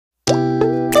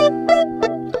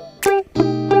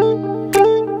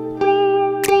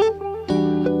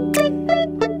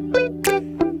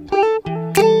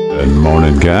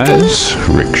guys,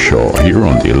 Rick Shaw here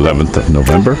on the 11th of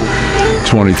November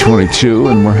 2022,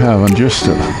 and we're having just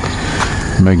a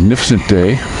magnificent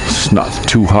day. It's not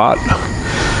too hot,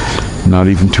 not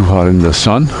even too hot in the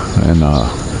sun, and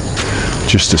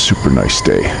just a super nice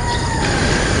day.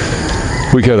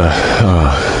 We gotta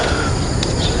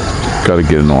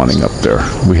get an awning up there.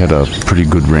 We had a pretty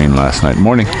good rain last night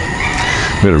morning.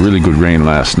 We had a really good rain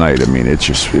last night. I mean, it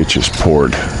just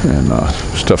poured, and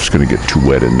stuff's going to get too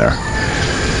wet in there.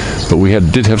 But we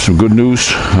did have some good news.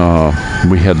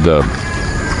 We had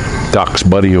Doc's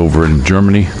buddy over in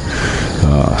Germany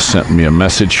sent me a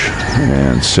message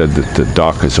and said that the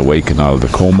Doc is awake and out of the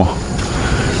coma,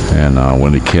 and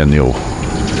when he can, he'll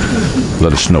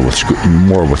let us know what's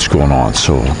going on.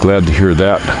 So glad to hear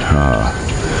that.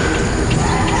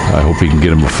 I hope he can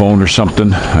get him a phone or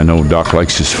something. I know Doc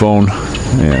likes his phone,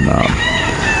 and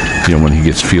when he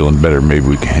gets feeling better,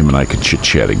 maybe him and I can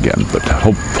chit-chat again. But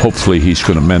hopefully he's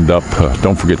going to mend up.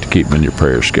 Don't forget to keep him in your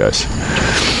prayers, guys.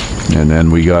 And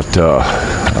then we have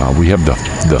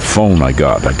the phone I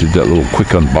got. I did that little quick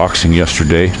unboxing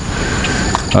yesterday.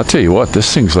 I'll tell you what,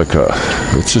 this thing's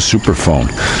it's a super phone.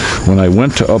 When I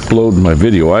went to upload my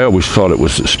video, I always thought it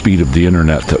was the speed of the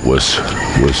internet that was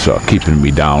keeping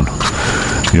me down.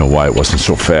 Why it wasn't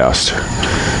so fast.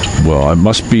 Well, it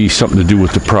must be something to do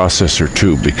with the processor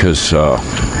too, because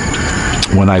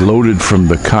when I loaded from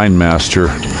the KineMaster,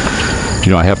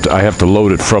 I have to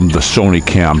load it from the Sony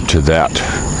cam to that,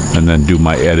 and then do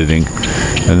my editing,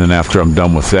 and then after I'm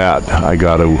done with that, I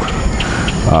got to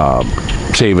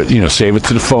save it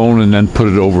to the phone, and then put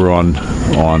it over on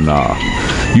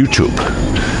YouTube,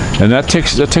 and that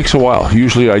takes a while.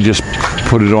 Usually, I just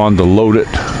put it on to load it.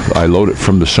 I load it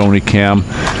from the Sony cam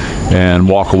and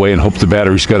walk away and hope the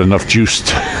battery's got enough juice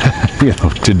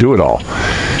to do it all.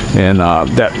 And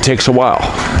that takes a while.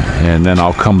 And then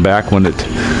I'll come back when it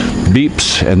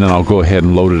beeps, and then I'll go ahead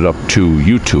and load it up to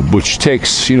YouTube, which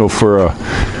takes, for a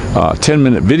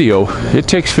 10-minute video, it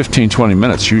takes 15-20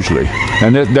 minutes usually.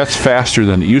 And that's faster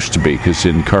than it used to be, because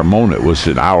in Carmona it was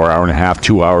an hour and a half,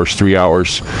 2 hours, 3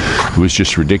 hours. It was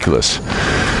just ridiculous.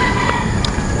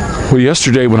 Well,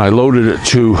 yesterday when I loaded it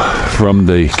from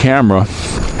the camera,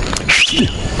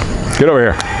 get over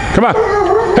here, come on,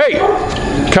 hey,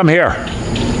 come here.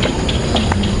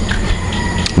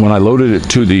 When I loaded it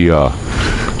to the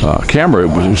camera,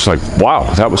 it was like,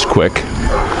 wow, that was quick.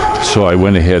 So I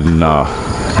went ahead and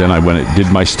then I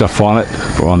did my stuff on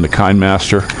the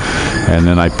KineMaster, and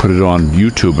then I put it on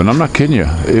YouTube, and I'm not kidding you,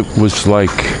 it was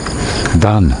like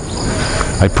done.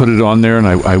 I put it on there, and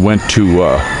I went to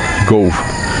go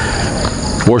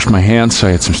wash my hands. I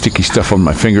had some sticky stuff on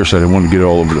my fingers. I didn't want to get it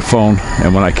all over the phone.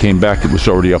 And when I came back, it was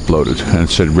already uploaded and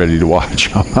it said ready to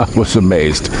watch. I was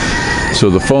amazed. So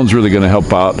the phone's really going to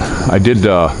help out. I did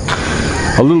a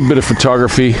little bit of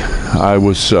photography. I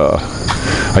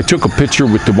took a picture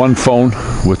with the one phone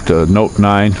with the Note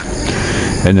 9.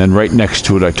 And then right next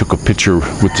to it, I took a picture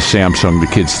with the Samsung, the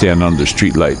kids standing under the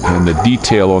street light, and the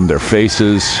detail on their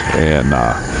faces, and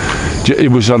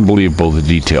it was unbelievable, the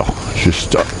detail.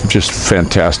 Just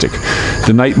fantastic.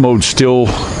 The night mode still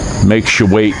makes you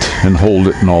wait and hold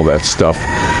it and all that stuff.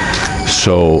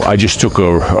 So I just took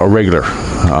a regular.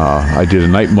 I did a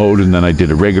night mode, and then I did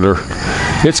a regular.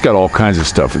 It's got all kinds of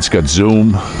stuff. It's got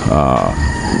zoom.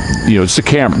 It's the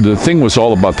camera. The thing was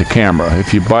all about the camera.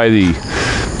 If you buy the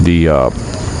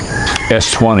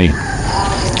S20,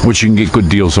 which you can get good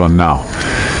deals on now,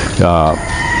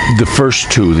 the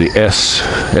first two, the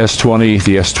S20,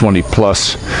 the S20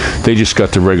 Plus, they just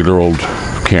got the regular old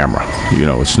camera.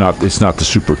 It's not the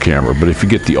super camera. But if you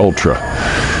get the Ultra,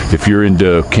 if you're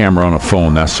into camera on a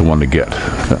phone, that's the one to get.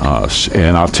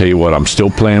 And I'll tell you what, I'm still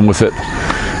playing with it.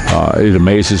 It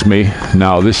amazes me.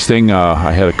 Now this thing,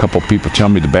 I had a couple people tell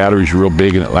me the battery's real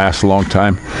big and it lasts a long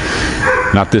time.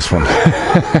 Not this one.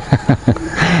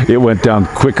 It went down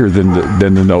quicker than the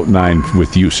Note 9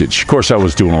 with usage. Of course, I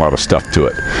was doing a lot of stuff to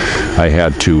it. I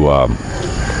had to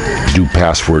do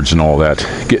passwords and all that.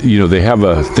 They have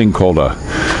a thing called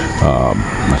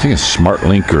I think it's Smart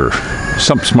Link or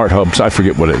some Smart Hubs. I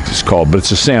forget what it's called, but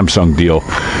it's a Samsung deal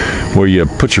where you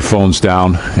put your phones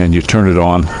down and you turn it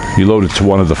on. You load it to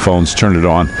one of the phones, turn it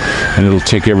on, and it'll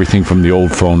take everything from the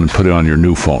old phone and put it on your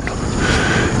new phone.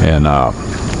 And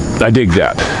I dig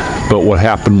that. But what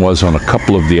happened was, on a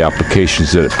couple of the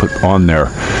applications that it put on there,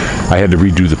 I had to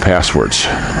redo the passwords,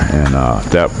 and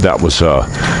that was a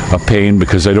pain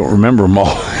because I don't remember them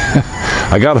all.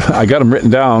 I got them written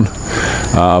down,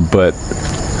 but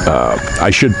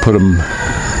I should put them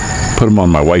on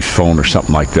my wife's phone or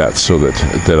something like that, so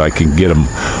that I can get them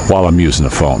while I'm using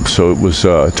the phone. So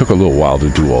it took a little while to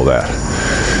do all that.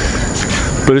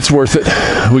 But it's worth it.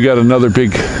 We got another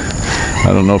big,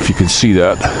 I don't know if you can see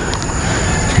that.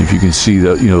 If you can see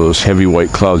the, those heavy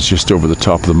white clouds just over the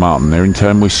top of the mountain. Every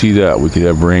time we see that, we could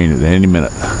have rain at any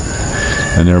minute.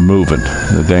 And they're moving.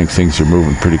 The dang things are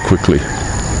moving pretty quickly.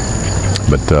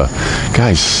 But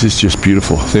guys, this is just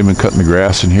beautiful. They've been cutting the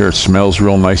grass in here. It smells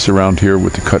real nice around here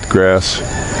with the cut grass.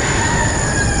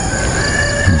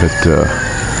 But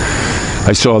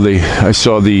I saw the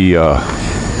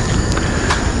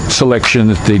selection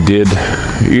that they did.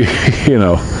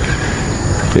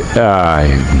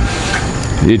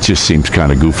 It just seems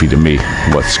kind of goofy to me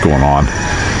what's going on.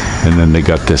 And then they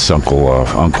got this Uncle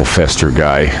Fester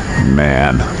guy,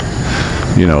 man.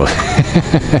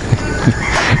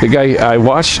 The guy I've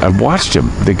watched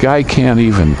him. The guy can't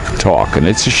even talk, and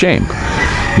it's a shame.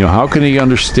 How can he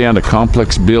understand a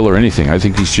complex bill or anything? I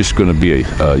think he's just going to be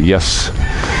a yes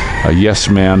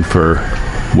man for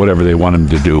whatever they want him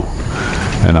to do.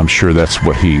 And I'm sure that's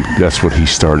what he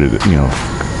started.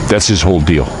 That's his whole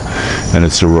deal, and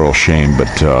it's a real shame. But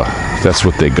that's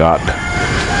what they got,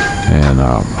 and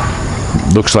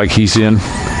looks like he's in.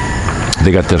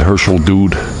 They got that Herschel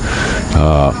dude.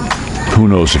 Who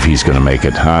knows if he's going to make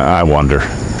it? I wonder.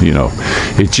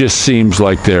 It just seems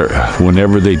like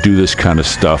whenever they do this kind of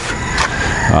stuff,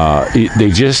 they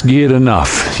just get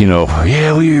enough.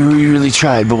 Yeah, we really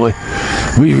tried, boy.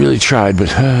 We really tried, but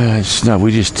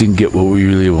we just didn't get what we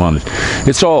really wanted.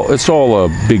 It's all a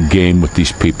big game with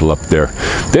these people up there.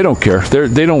 They don't care.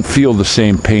 They don't feel the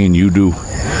same pain you do.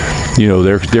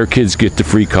 Their kids get to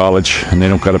free college, and they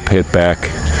don't got to pay it back.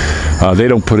 They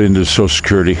don't put into Social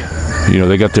Security.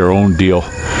 They got their own deal.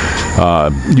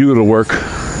 You go to work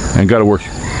and got to work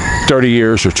 30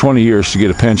 years or 20 years to get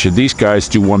a pension. These guys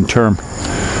do one term,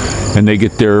 and they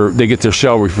get their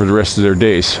salary for the rest of their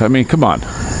days. I mean, come on.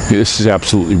 This is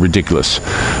absolutely ridiculous.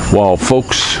 While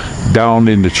folks down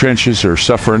in the trenches are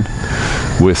suffering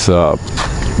with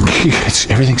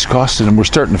everything's costing, and we're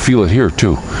starting to feel it here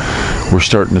too. We're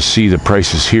starting to see the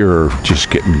prices here are just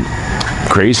getting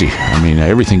crazy. I mean,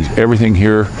 everything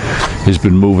here has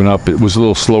been moving up. It was a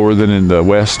little slower than in the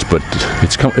West, but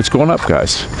it's going up,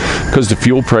 guys, because the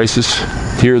fuel prices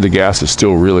here, the gas is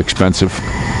still real expensive.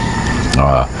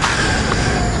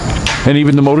 And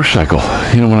even the motorcycle.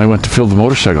 When I went to fill the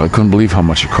motorcycle, I couldn't believe how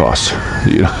much it costs.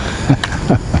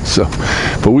 So,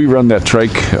 but we run that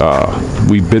trike.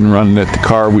 We've been running it. The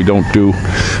car we don't do.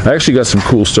 I actually got some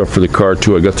cool stuff for the car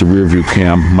too. I got the rear view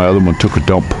cam. My other one took a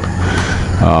dump.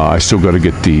 I still got to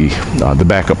get the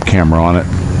backup camera on it.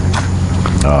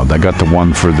 I got the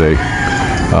one for the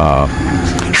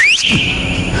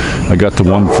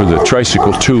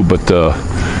tricycle too, but the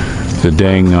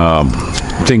dang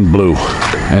thing blew,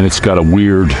 and it's got a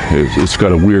weird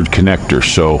connector,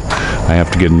 so I have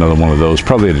to get another one of those.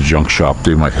 Probably at a junk shop,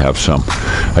 they might have some.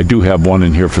 I do have one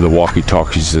in here for the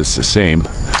walkie-talkies that's the same,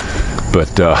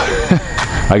 but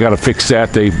I got to fix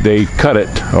that. They cut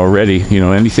it already.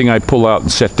 Anything I pull out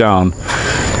and set down,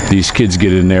 these kids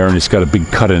get in there, and it's got a big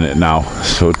cut in it now.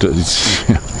 So it's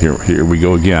here we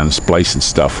go again, splicing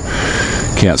stuff.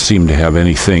 Can't seem to have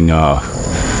anything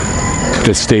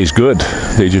that stays good.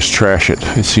 They just trash it.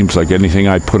 It seems like anything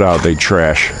I put out, they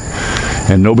trash,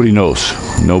 and nobody knows.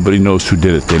 Nobody knows who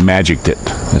did it. They magicked it.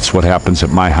 That's what happens at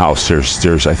my house. I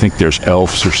think there's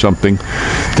elves or something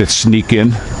that sneak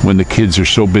in when the kids are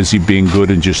so busy being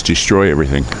good and just destroy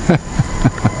everything.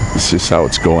 This is how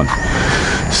it's going.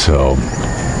 So,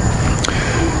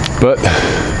 but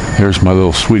here's my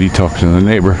little sweetie talking to the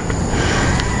neighbor.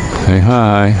 Say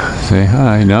hi. Say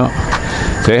hi. No.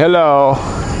 Say hello.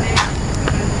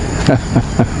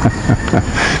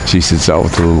 She sits out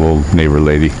with the little old neighbor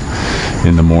lady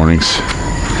in the mornings.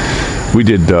 We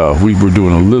were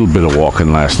doing a little bit of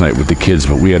walking last night with the kids,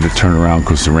 but we had to turn around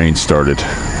because the rain started.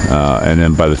 And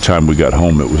then by the time we got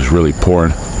home, it was really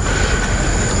pouring.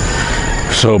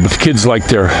 So, but the kids like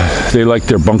their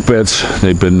bunk beds.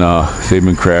 They've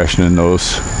been crashing in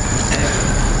those,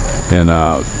 and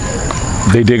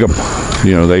they dig them.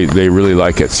 They really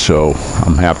like it. So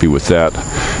I'm happy with that.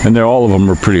 And all of them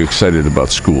are pretty excited about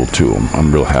school too.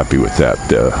 I'm real happy with that.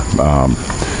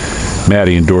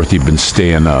 Maddie and Dorothy have been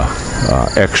staying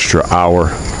extra hour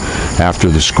after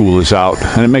the school is out,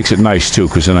 and it makes it nice too,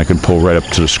 because then I can pull right up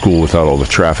to the school without all the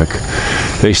traffic.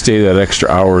 They stay that extra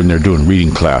hour, and they're doing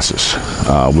reading classes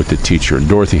with the teacher, and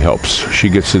Dorothy helps. She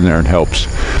gets in there and helps.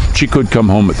 She could come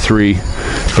home at 3,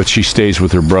 but she stays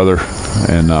with her brother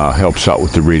and helps out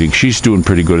with the reading. She's doing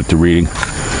pretty good at the reading,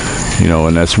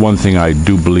 and that's one thing I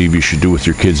do believe you should do with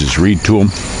your kids is read to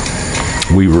them.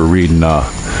 We were reading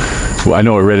well, I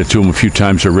know I read it to them a few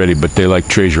times already, but they like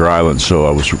Treasure Island, so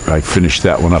I finished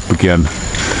that one up again.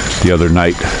 the other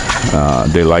night.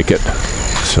 They like it.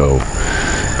 So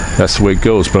that's the way it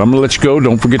goes. But I'm going to let you go.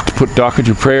 Don't forget to put Doc in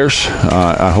your prayers.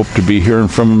 I hope to be hearing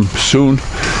from him soon.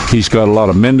 He's got a lot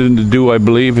of mending to do, I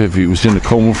believe, if he was in a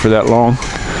coma for that long.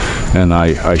 And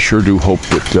I sure do hope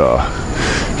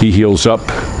that he heals up.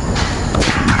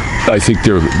 I think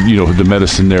the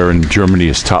medicine there in Germany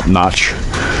is top notch.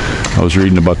 I was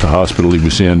reading about the hospital he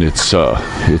was in. It's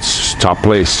top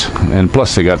place, and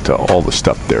plus they got all the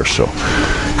stuff there. So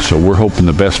we're hoping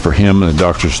the best for him, and the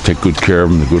doctors take good care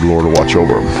of him. The good Lord will watch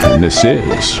over him. And this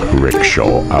is Rick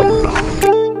Shaw out.